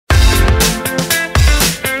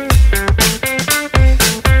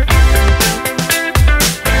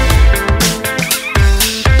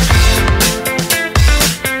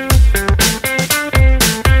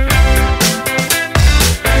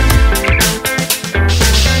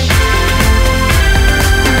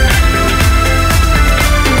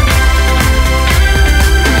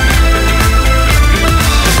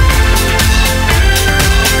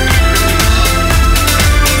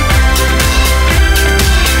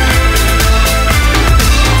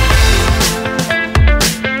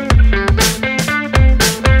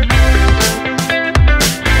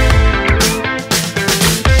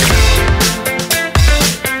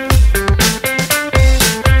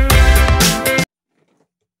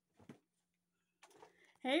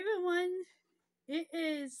Hey everyone, it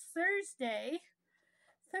is Thursday,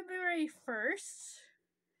 February 1st,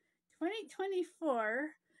 2024,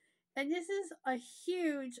 and this is a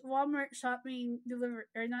huge Walmart shopping delivery,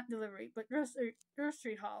 or not delivery, but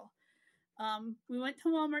grocery haul. We went to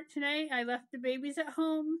Walmart today. I left the babies at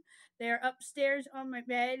home. They're upstairs on my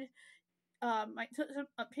bed. I took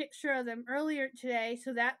a picture of them earlier today,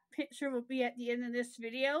 so that picture will be at the end of this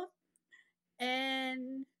video.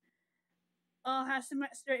 And I'll have some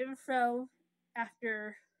extra info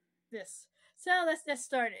after this. So let's get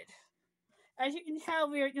started. As you can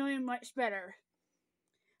tell, we are doing much better.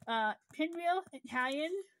 Pinwheel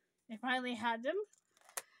Italian, I finally had them.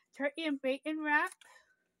 Turkey and bacon wrap,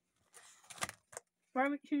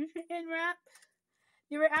 barbecue chicken wrap.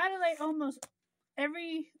 They were out of like almost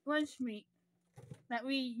every lunch meat that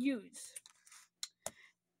we use.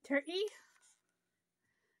 Turkey,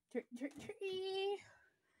 turkey.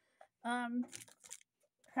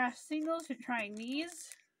 Craft singles for trying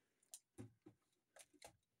these.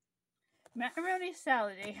 Macaroni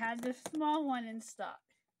salad. They had the small one in stock.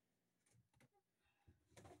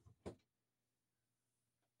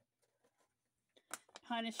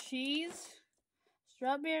 Cottage cheese,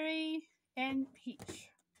 strawberry, and peach.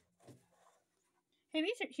 Hey,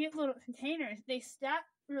 these are cute little containers. They stack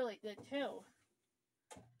really good too.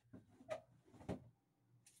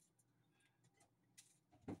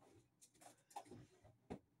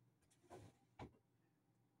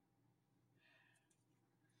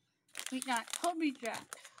 We got Kobe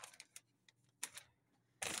Jack.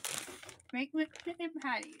 Make with chicken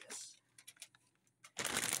patties.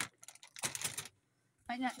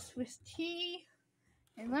 I got Swiss tea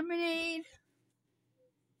and lemonade.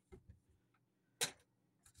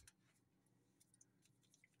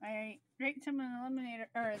 I drank some of the lemonade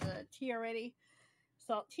or the tea already.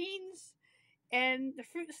 Saltines and the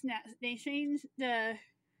fruit snacks. They changed the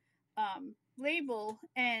label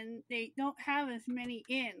and they don't have as many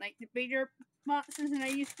in, like the bigger boxes that I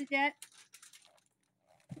used to get.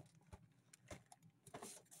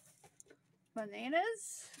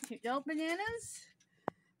 Bananas, adult bananas,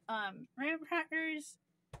 graham crackers,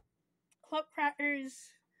 club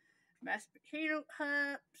crackers, mashed potato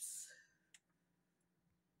cups.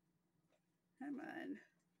 Come on.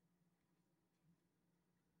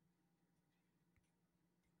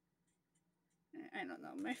 I don't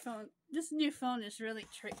know. My phone, this new phone is really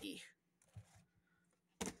tricky.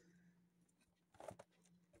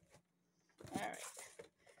 Alright.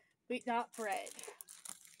 Wheat dot bread.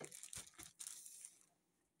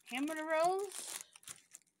 Hamburger rolls.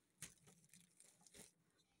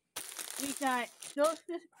 We got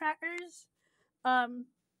Goldsmith crackers. I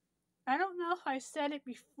don't know if I said it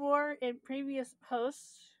before in previous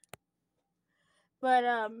posts, but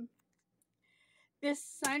this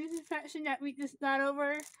sinus infection that we just got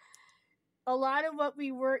over, a lot of what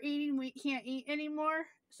we were eating we can't eat anymore,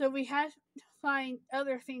 so we have to find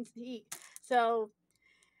other things to eat. So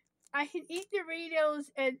I can eat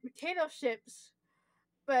Doritos and potato chips,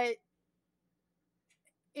 but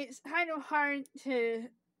it's kind of hard to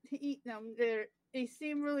eat them. They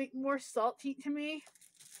seem really more salty to me,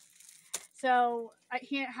 so I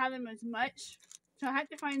can't have them as much. So I have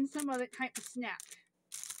to find some other type of snack.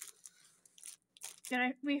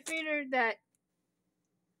 And we figured that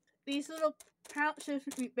these little pouches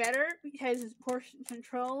would be better because it's portion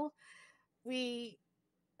control. We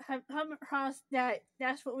have come across that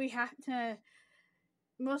that's what we have to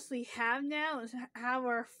mostly have now, is have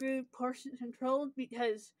our food portion controlled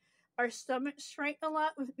because our stomachs shrink a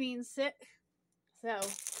lot with being sick. So,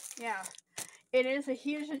 yeah, it is a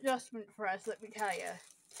huge adjustment for us, let me tell you.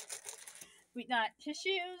 We got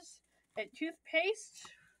tissues and toothpaste.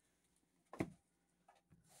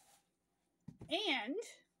 And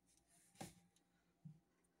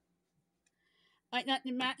I got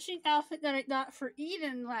the matching outfit that I got for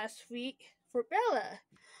Eden last week for Bella.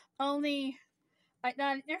 Only I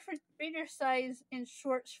got a different bigger size in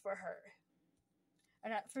shorts for her. I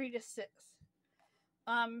got 3 to 6.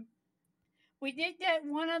 We did get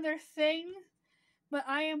one other thing, but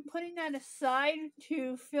I am putting that aside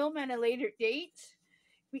to film at a later date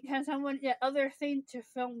because I want the other thing to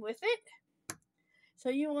film with it. So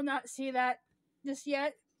you will not see that just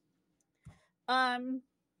yet. Here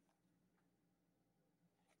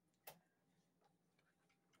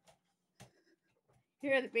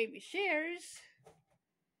are the baby shares.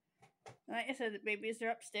 Like I said, the babies are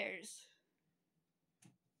upstairs.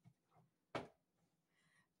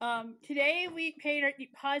 Today we paid our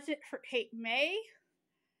deposit for Cape May.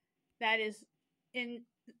 That is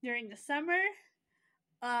during the summer.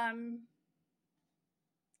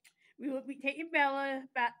 We will be taking Bella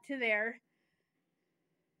back to there.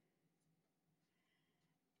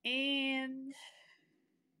 And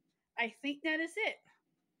I think that is it.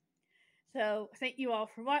 So thank you all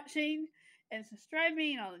for watching and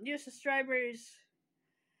subscribing, all the new subscribers.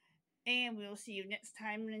 And we will see you next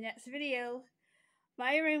time in the next video.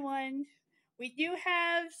 Bye everyone. We do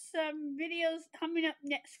have some videos coming up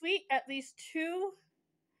next week, at least 2.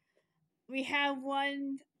 We have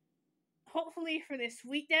one hopefully for this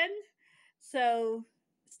weekend, so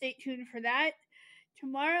stay tuned for that.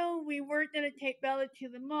 Tomorrow we were going to take Bella to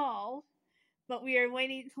the mall, but we are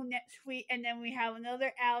waiting until next week, and then we have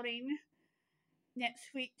another outing next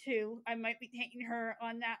week too. I might be taking her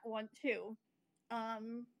on that one too.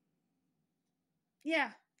 Um,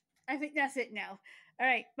 yeah, I think that's it now. All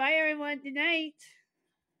right, bye everyone. Good night.